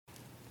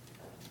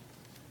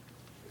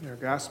In our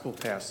gospel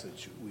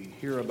passage, we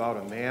hear about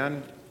a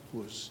man who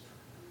was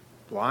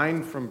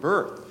blind from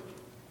birth,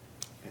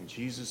 and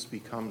Jesus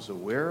becomes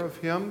aware of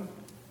him,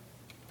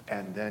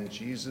 and then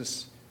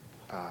Jesus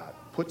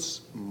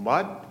puts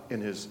mud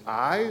in his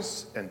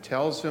eyes and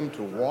tells him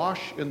to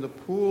wash in the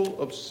pool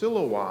of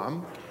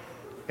Siloam,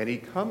 and he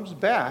comes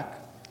back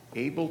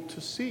able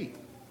to see.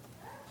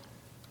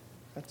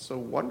 That's a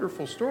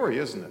wonderful story,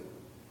 isn't it?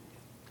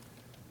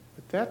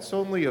 But that's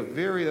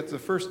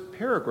the first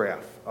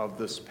paragraph of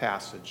this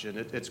passage, and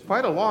it's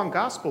quite a long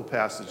gospel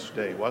passage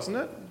today, wasn't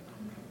it?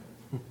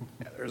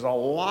 There's a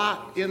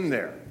lot in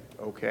there,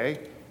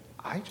 okay?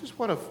 I just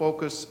want to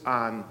focus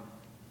on,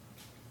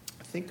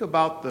 think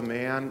about the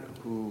man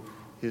who,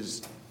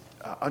 his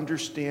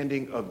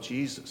understanding of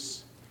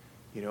Jesus.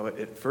 You know,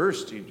 at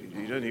first, he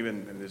didn't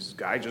even, and this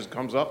guy just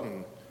comes up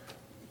and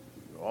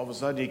all of a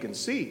sudden he can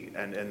see.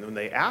 And when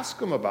they ask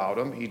him about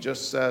him, he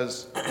just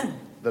says,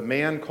 the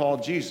man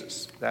called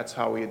Jesus. That's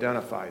how he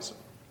identifies him.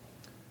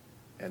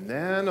 And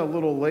then a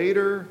little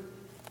later,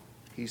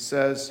 he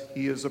says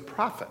he is a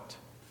prophet.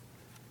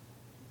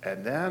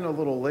 And then a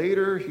little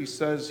later, he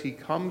says he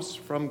comes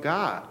from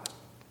God.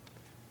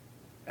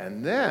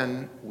 And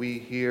then we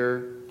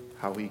hear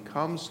how he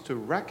comes to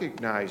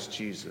recognize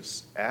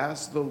Jesus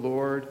as the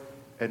Lord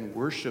and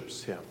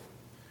worships him.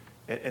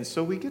 And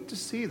so we get to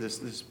see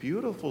this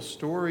beautiful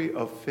story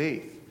of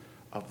faith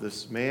of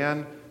this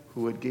man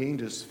who had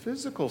gained his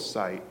physical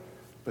sight,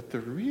 but the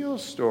real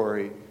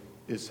story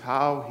is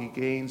how he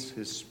gains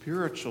his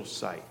spiritual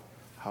sight,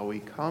 how he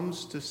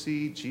comes to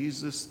see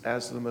Jesus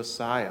as the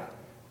Messiah,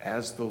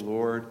 as the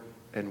Lord,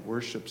 and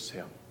worships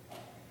him.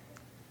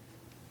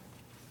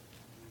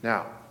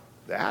 Now,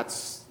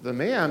 that's the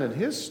man in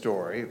his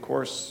story. Of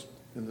course,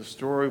 in the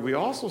story we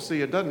also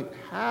see it doesn't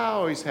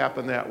always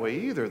happen that way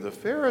either. The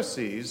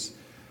Pharisees,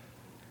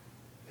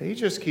 they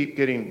just keep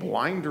getting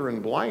blinder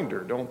and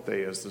blinder, don't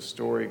they, as the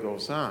story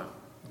goes on.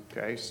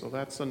 Okay, so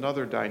that's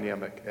another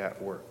dynamic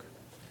at work.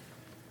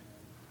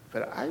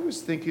 But I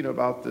was thinking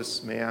about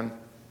this man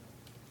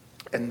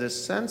and the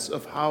sense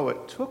of how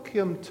it took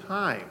him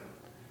time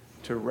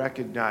to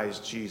recognize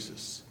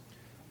Jesus.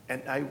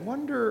 And I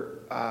wonder,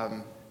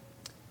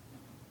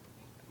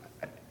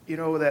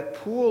 that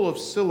pool of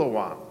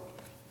Siloam,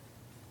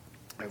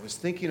 I was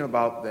thinking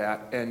about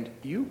that, and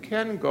you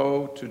can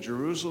go to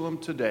Jerusalem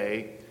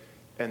today,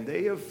 and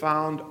they have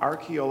found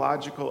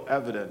archaeological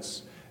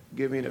evidence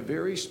giving a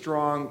very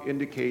strong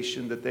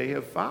indication that they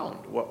have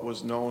found what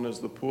was known as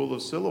the pool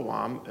of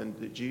Siloam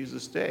in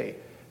Jesus' day.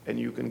 And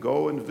you can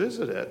go and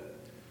visit it.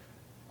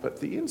 But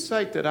the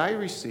insight that I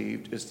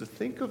received is to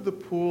think of the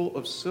pool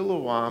of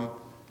Siloam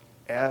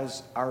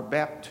as our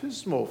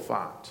baptismal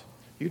font.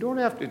 You don't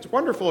have to, it's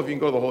wonderful if you can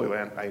go to the Holy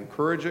Land. I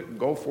encourage it,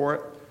 go for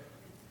it.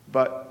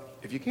 But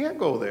if you can't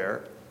go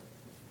there,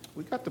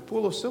 we got the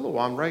pool of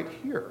Siloam right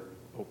here,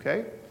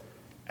 okay?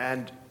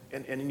 And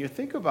you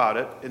think about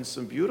it in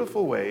some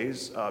beautiful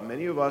ways.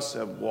 Many of us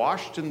have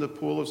washed in the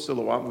pool of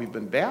Siloam. We've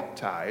been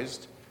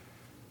baptized.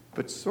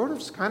 But sort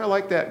of kind of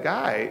like that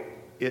guy,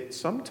 it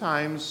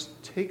sometimes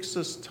takes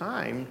us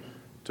time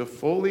to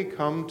fully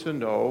come to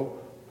know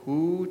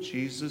who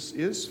Jesus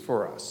is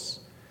for us.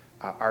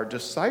 Our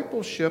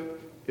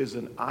discipleship is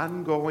an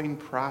ongoing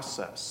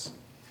process.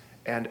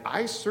 And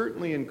I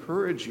certainly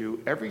encourage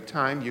you every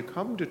time you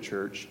come to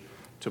church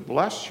to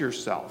bless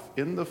yourself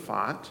in the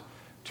font,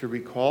 to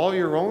recall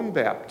your own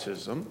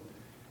baptism,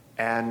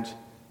 and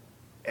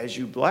as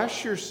you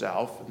bless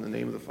yourself in the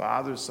name of the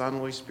Father, the Son, and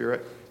Holy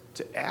Spirit,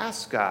 to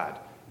ask God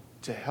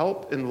to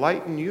help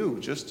enlighten you,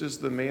 just as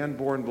the man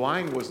born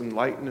blind was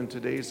enlightened in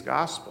today's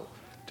gospel,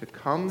 to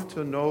come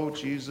to know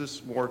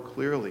Jesus more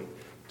clearly,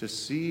 to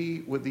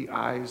see with the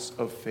eyes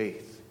of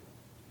faith.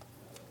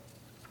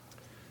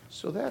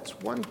 So that's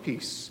one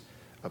piece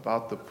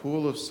about the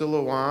pool of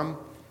Siloam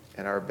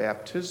and our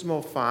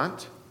baptismal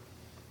font.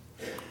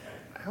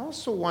 I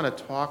also want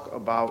to talk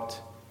about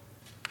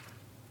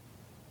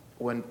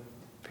when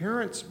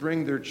parents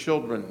bring their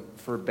children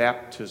for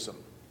baptism.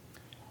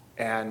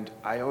 And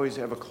I always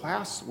have a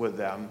class with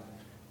them.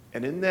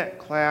 And in that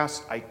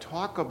class, I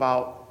talk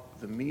about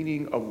the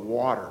meaning of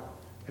water.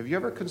 Have you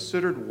ever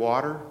considered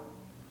water?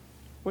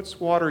 What's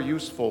water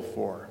useful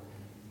for?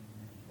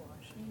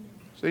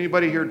 Does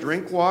anybody here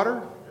drink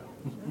water?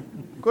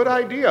 Good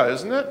idea,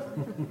 isn't it?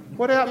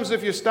 What happens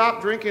if you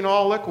stop drinking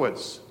all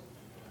liquids?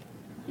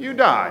 You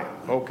die,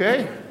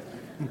 okay?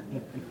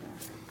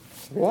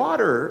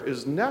 Water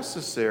is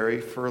necessary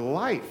for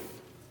life.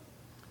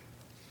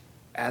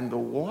 And the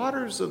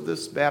waters of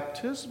this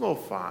baptismal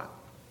font,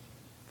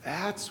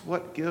 that's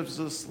what gives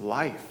us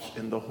life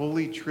in the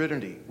Holy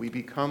Trinity. We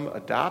become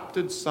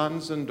adopted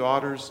sons and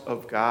daughters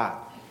of God.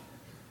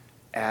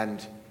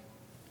 And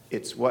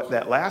it's what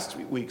that last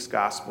week's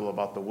gospel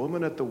about the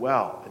woman at the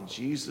well and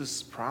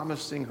Jesus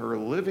promising her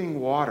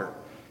living water.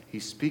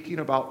 He's speaking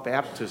about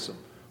baptism,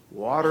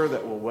 water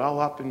that will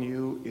well up in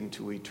you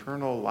into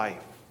eternal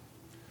life.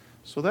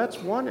 So that's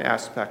one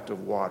aspect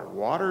of water.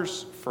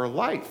 Water's for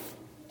life.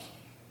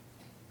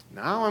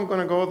 Now I'm going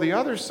to go to the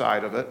other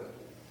side of it.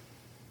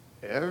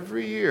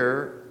 every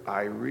year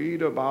I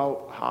read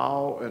about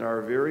how in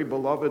our very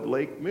beloved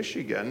Lake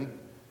Michigan,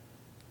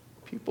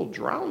 people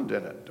drowned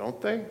in it, don't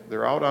they?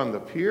 They're out on the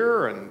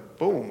pier and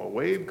boom, a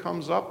wave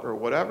comes up or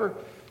whatever.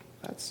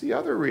 That's the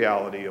other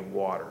reality of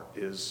water,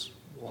 is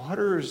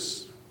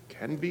waters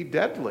can be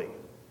deadly.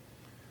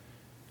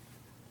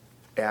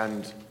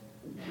 And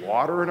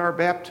water in our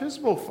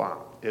baptismal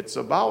font, it's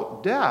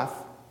about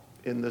death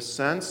in the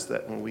sense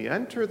that when we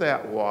enter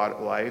that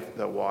life,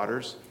 the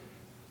waters,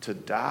 to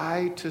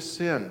die to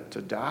sin,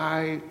 to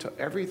die to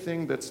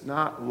everything that's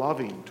not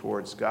loving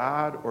towards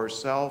God or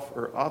self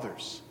or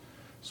others.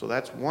 So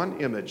that's one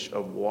image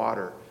of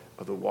water,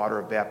 of the water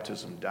of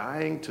baptism,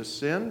 dying to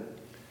sin.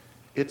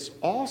 It's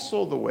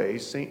also the way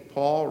St.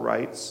 Paul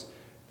writes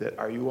that,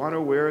 are you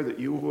unaware that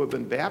you who have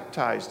been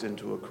baptized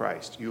into a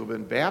Christ, you have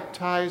been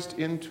baptized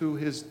into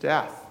his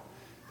death,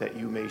 that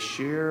you may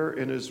share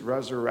in his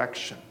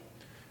resurrection?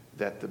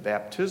 That the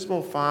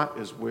baptismal font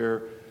is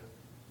where,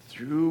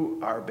 through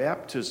our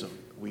baptism,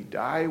 we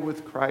die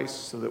with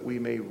Christ so that we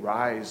may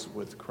rise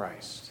with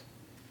Christ.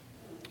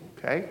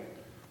 Okay?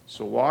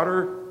 So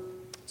water,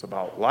 it's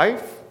about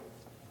life,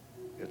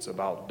 it's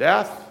about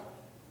death.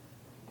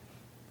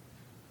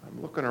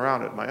 I'm looking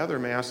around at my other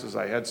masses.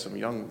 I had some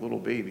young little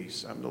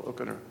babies. I'm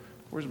looking,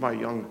 where's my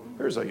young,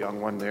 there's a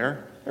young one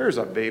there. There's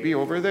a baby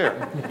over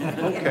there.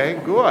 Okay,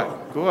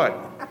 good.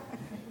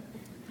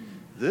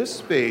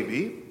 This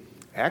baby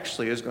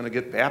actually is going to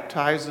get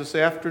baptized this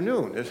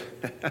afternoon,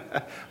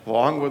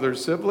 along with her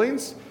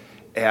siblings.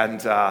 And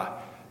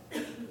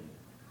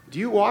do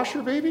you wash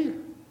your baby?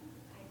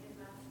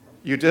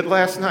 You did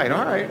last night.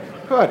 All right,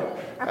 good.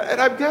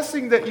 And I'm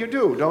guessing that you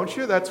do, don't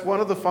you? That's one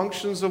of the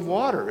functions of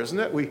water, isn't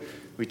it?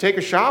 We take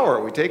a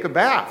shower, we take a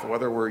bath,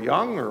 whether we're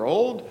young or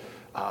old.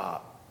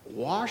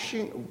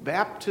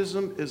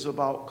 Baptism is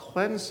about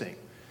cleansing.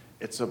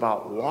 It's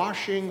about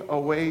washing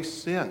away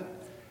sin.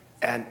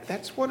 And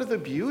that's one of the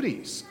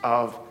beauties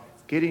of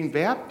getting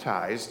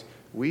baptized.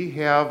 We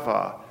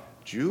have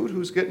Jude,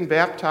 who's getting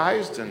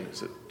baptized in,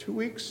 is it 2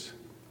 weeks?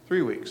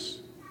 3 weeks.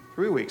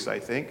 3 weeks, I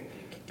think.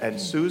 And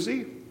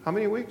Susie, how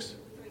many weeks?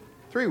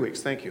 3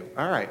 weeks, thank you.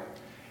 All right.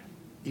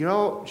 You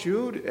know,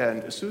 Jude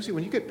and Susie,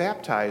 when you get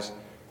baptized,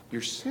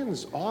 your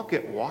sins all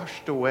get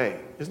washed away.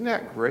 Isn't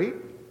that great?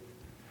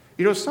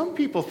 You know, some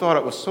people thought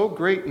it was so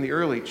great in the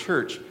early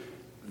church,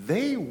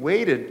 they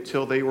waited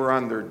till they were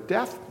on their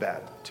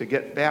deathbed to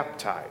get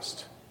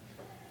baptized.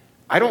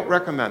 I don't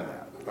recommend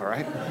that, all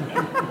right?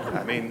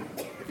 I mean,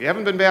 if you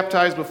haven't been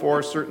baptized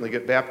before, certainly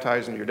get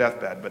baptized in your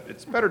deathbed, but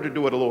it's better to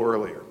do it a little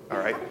earlier, all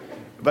right?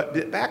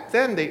 But back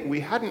then, we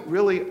hadn't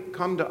really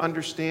come to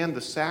understand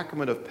the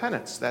sacrament of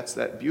penance. That's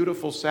that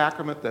beautiful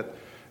sacrament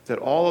that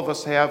all of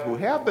us have who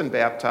have been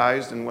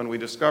baptized, and when we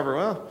discover,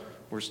 well,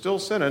 we're still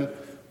sinning,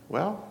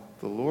 well,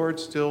 the Lord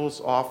still is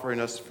offering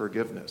us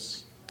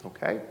forgiveness,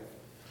 okay?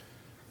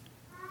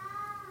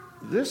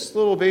 This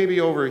little baby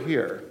over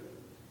here,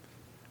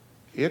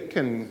 it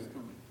can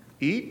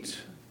eat,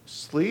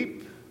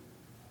 sleep,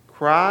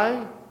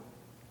 cry,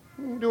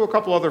 do a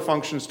couple other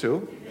functions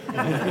too.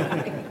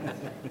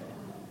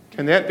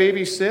 Can that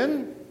baby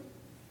sin?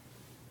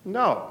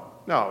 No,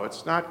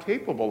 it's not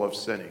capable of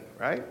sinning,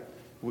 right?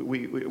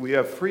 We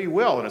have free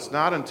will, and it's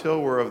not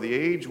until we're of the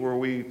age where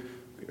we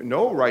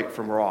know right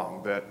from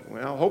wrong that,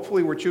 well,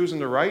 hopefully we're choosing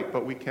the right,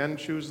 but we can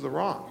choose the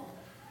wrong.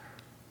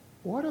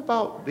 What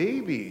about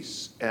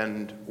babies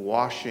and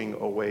washing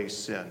away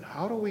sin?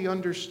 How do we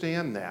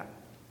understand that?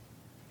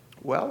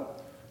 Well,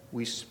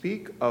 we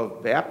speak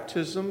of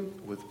baptism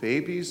with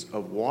babies,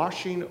 of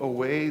washing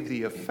away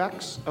the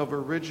effects of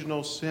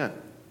original sin.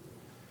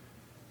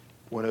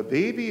 When a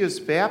baby is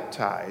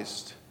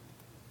baptized,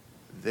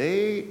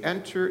 they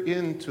enter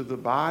into the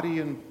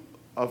body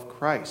of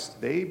Christ.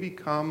 They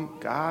become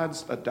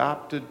God's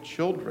adopted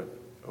children,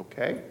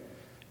 okay?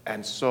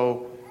 And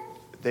so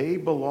they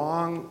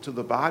belong to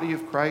the body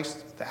of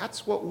Christ.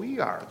 That's what we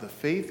are, the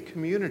faith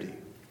community,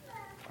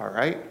 all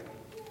right?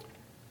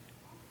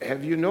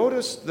 Have you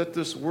noticed that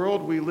this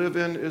world we live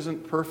in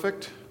isn't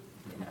perfect?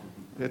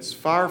 It's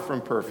far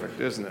from perfect,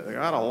 isn't it? They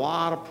got a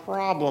lot of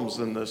problems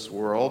in this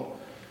world.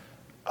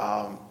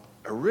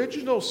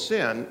 Original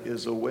sin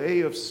is a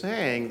way of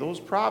saying those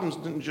problems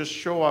didn't just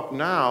show up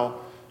now.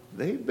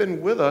 They've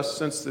been with us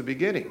since the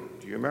beginning.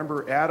 Do you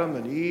remember Adam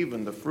and Eve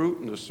and the fruit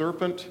and the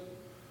serpent?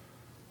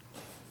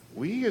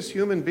 We as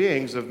human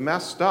beings have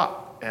messed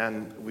up,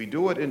 and we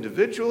do it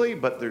individually,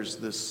 but there's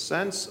this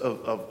sense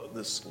of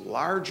this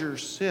larger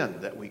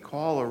sin that we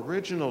call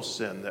original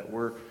sin, that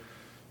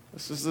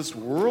this is this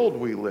world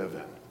we live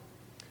in.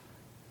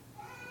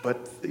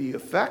 But the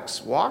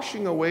effects,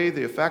 washing away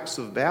the effects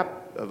of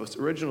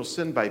original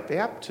sin by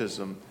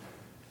baptism,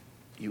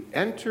 you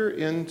enter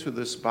into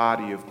this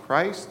body of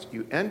Christ,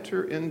 you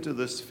enter into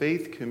this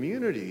faith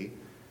community,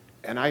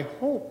 and I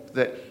hope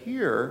that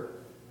here,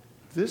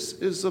 this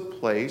is a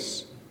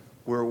place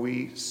where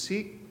we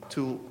seek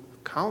to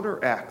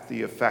counteract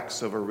the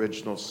effects of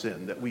original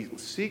sin, that we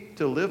seek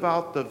to live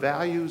out the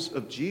values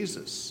of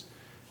Jesus.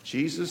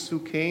 Jesus, who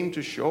came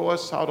to show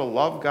us how to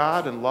love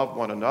God and love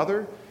one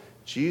another.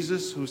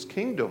 Jesus, whose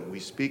kingdom, we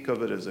speak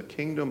of it as a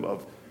kingdom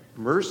of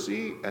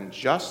mercy and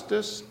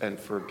justice and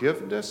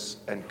forgiveness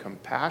and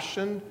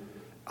compassion.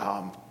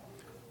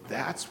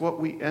 That's what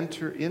we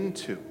enter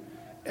into.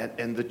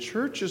 And the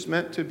church is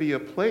meant to be a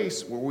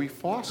place where we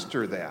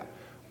foster that,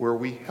 where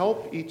we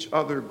help each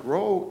other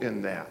grow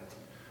in that.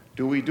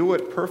 Do we do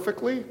it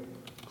perfectly?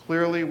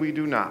 Clearly we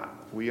do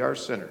not. We are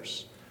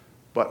sinners.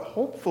 But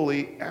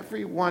hopefully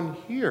everyone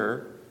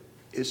here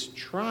is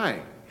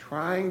trying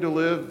to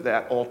live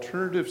that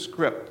alternative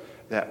script,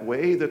 that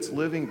way that's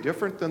living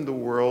different than the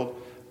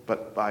world,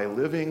 but by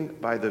living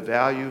by the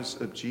values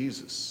of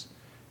Jesus.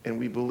 And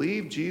we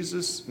believe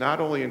Jesus not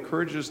only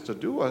encourages us to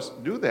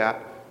do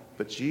that,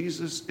 but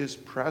Jesus is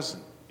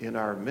present in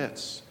our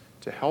midst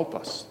to help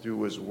us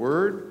through his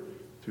word,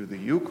 through the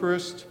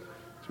Eucharist,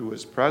 through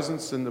his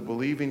presence in the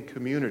believing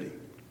community.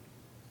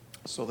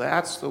 So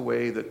that's the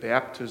way that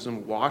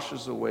baptism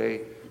washes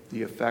away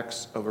the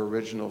effects of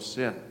original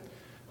sin.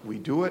 We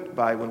do it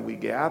by when we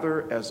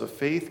gather as a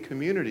faith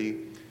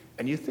community,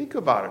 and you think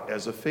about it,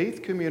 as a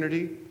faith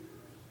community,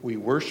 we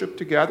worship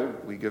together,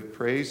 we give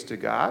praise to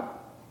God,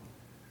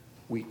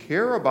 we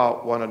care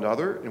about one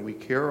another, and we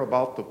care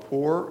about the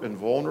poor and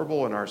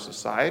vulnerable in our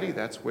society.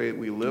 That's the way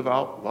we live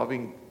out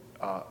loving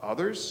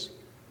others.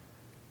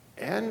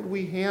 And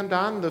we hand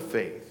on the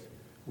faith.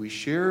 We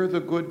share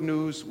the good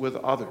news with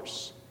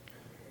others.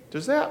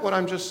 Does that, what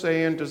I'm just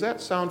saying, does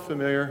that sound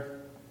familiar?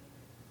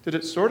 Did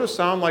it sort of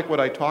sound like what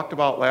I talked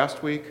about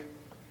last week?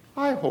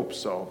 I hope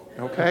so,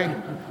 okay?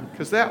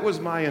 Because that was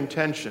my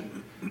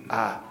intention.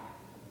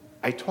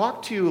 I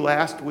talked to you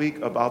last week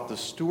about the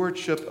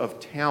stewardship of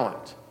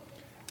talent.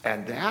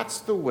 And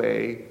that's the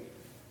way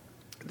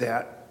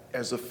that,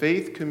 as a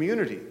faith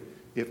community,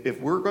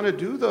 if we're going to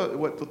do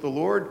what the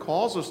Lord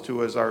calls us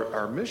to as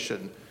our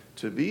mission,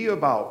 to be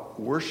about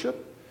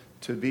worship,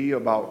 to be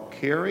about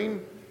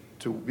caring,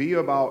 to be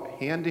about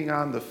handing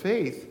on the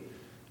faith,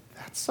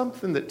 that's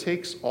something that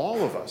takes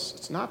all of us.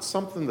 It's not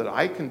something that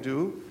I can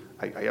do.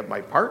 I have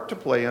my part to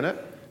play in it,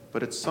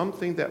 but it's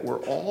something that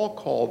we're all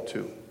called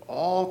to,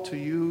 all to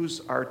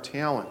use our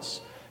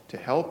talents to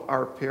help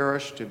our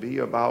parish to be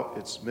about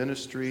its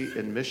ministry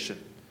and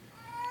mission.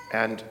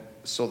 And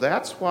so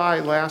that's why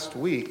last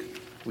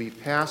week we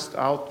passed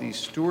out these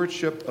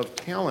stewardship of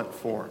talent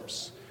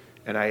forms.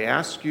 And I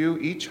ask you,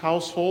 each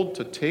household,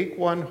 to take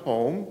one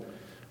home,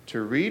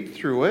 to read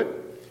through it,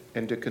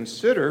 and to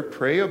consider,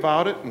 pray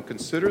about it, and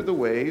consider the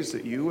ways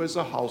that you as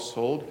a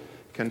household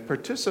can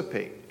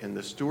participate in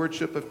the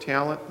stewardship of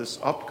talent this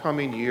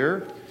upcoming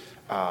year,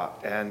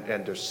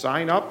 and to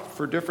sign up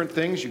for different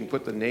things. You can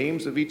put the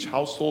names of each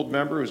household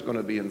member who's going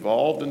to be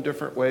involved in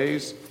different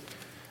ways.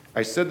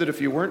 I said that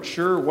if you weren't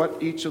sure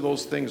what each of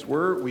those things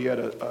were, we had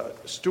a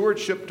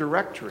stewardship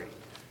directory.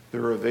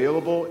 They're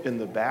available in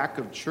the back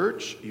of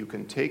church. You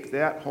can take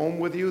that home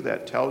with you.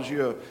 That tells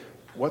you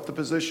what the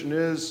position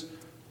is,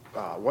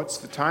 what's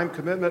the time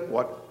commitment,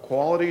 what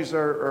qualities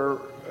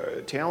or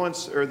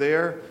talents are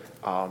there,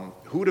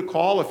 who to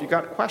call if you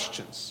got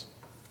questions.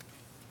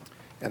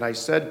 And I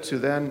said to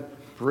then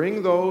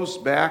bring those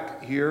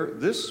back here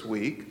this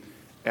week,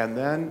 and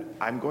then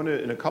I'm going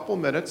to, in a couple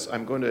minutes,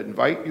 I'm going to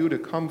invite you to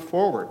come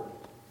forward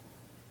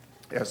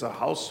as a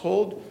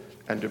household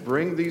and to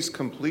bring these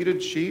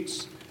completed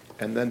sheets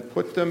and then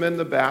put them in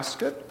the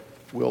basket.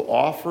 We'll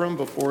offer them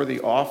before the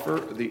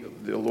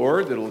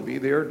Lord that'll be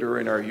there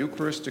during our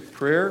Eucharistic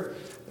prayer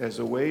as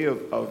a way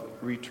of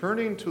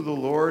returning to the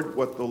Lord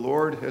what the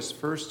Lord has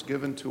first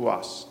given to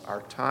us,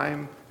 our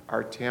time,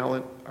 our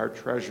talent, our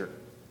treasure.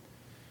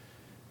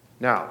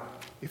 Now,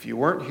 if you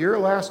weren't here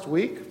last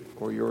week,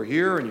 or you're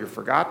here and you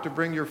forgot to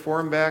bring your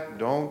form back,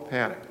 don't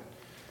panic.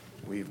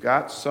 We've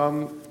got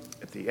some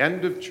at the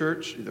end of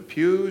church, the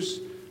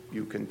pews.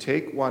 You can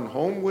take one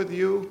home with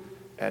you.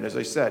 And as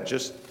I said,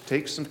 just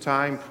take some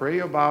time, pray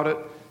about it,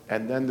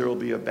 and then there will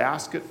be a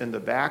basket in the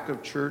back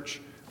of church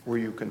where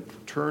you can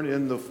turn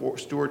in the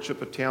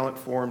stewardship of talent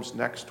forms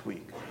next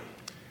week.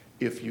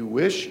 If you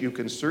wish, you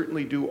can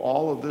certainly do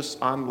all of this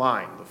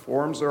online. The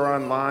forms are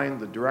online,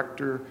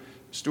 the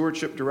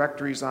stewardship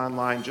directory is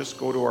online. Just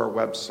go to our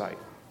website.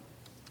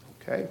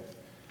 Okay?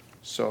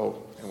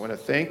 So I want to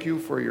thank you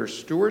for your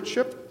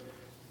stewardship.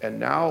 And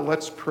now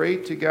let's pray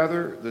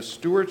together the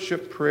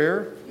stewardship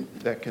prayer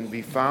that can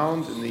be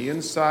found in the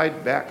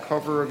inside back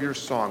cover of your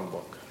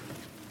songbook.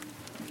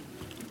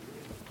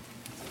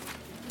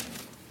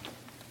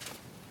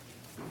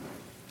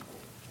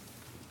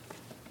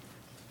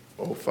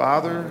 O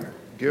Father,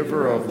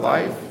 giver of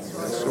life,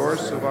 the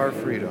source of our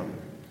freedom,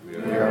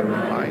 we are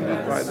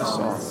reminded by the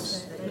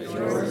psalmist that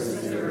yours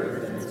is the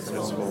earth and its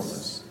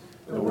fullness,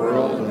 the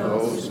world and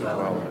those who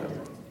dwell in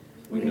it.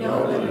 We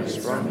know that it is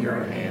from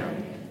your hand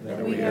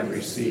that we have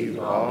received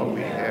all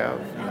we have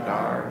and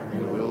are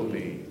and will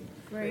be.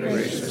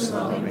 Gracious and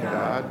loving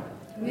God,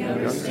 we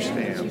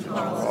understand that you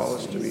call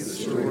us to be the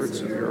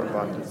stewards of your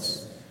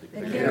abundance,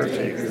 the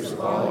caretakers of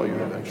all you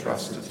have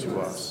entrusted to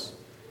us.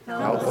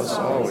 Help us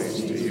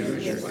always to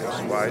use your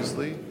gifts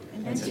wisely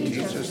and to teach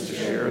us to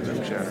share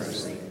them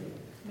generously.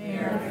 May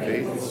our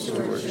faithful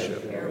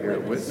stewardship bear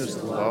witness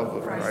the love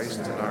of Christ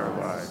in our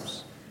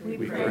lives.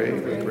 We pray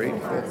with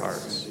grateful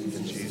hearts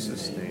in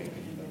Jesus' name.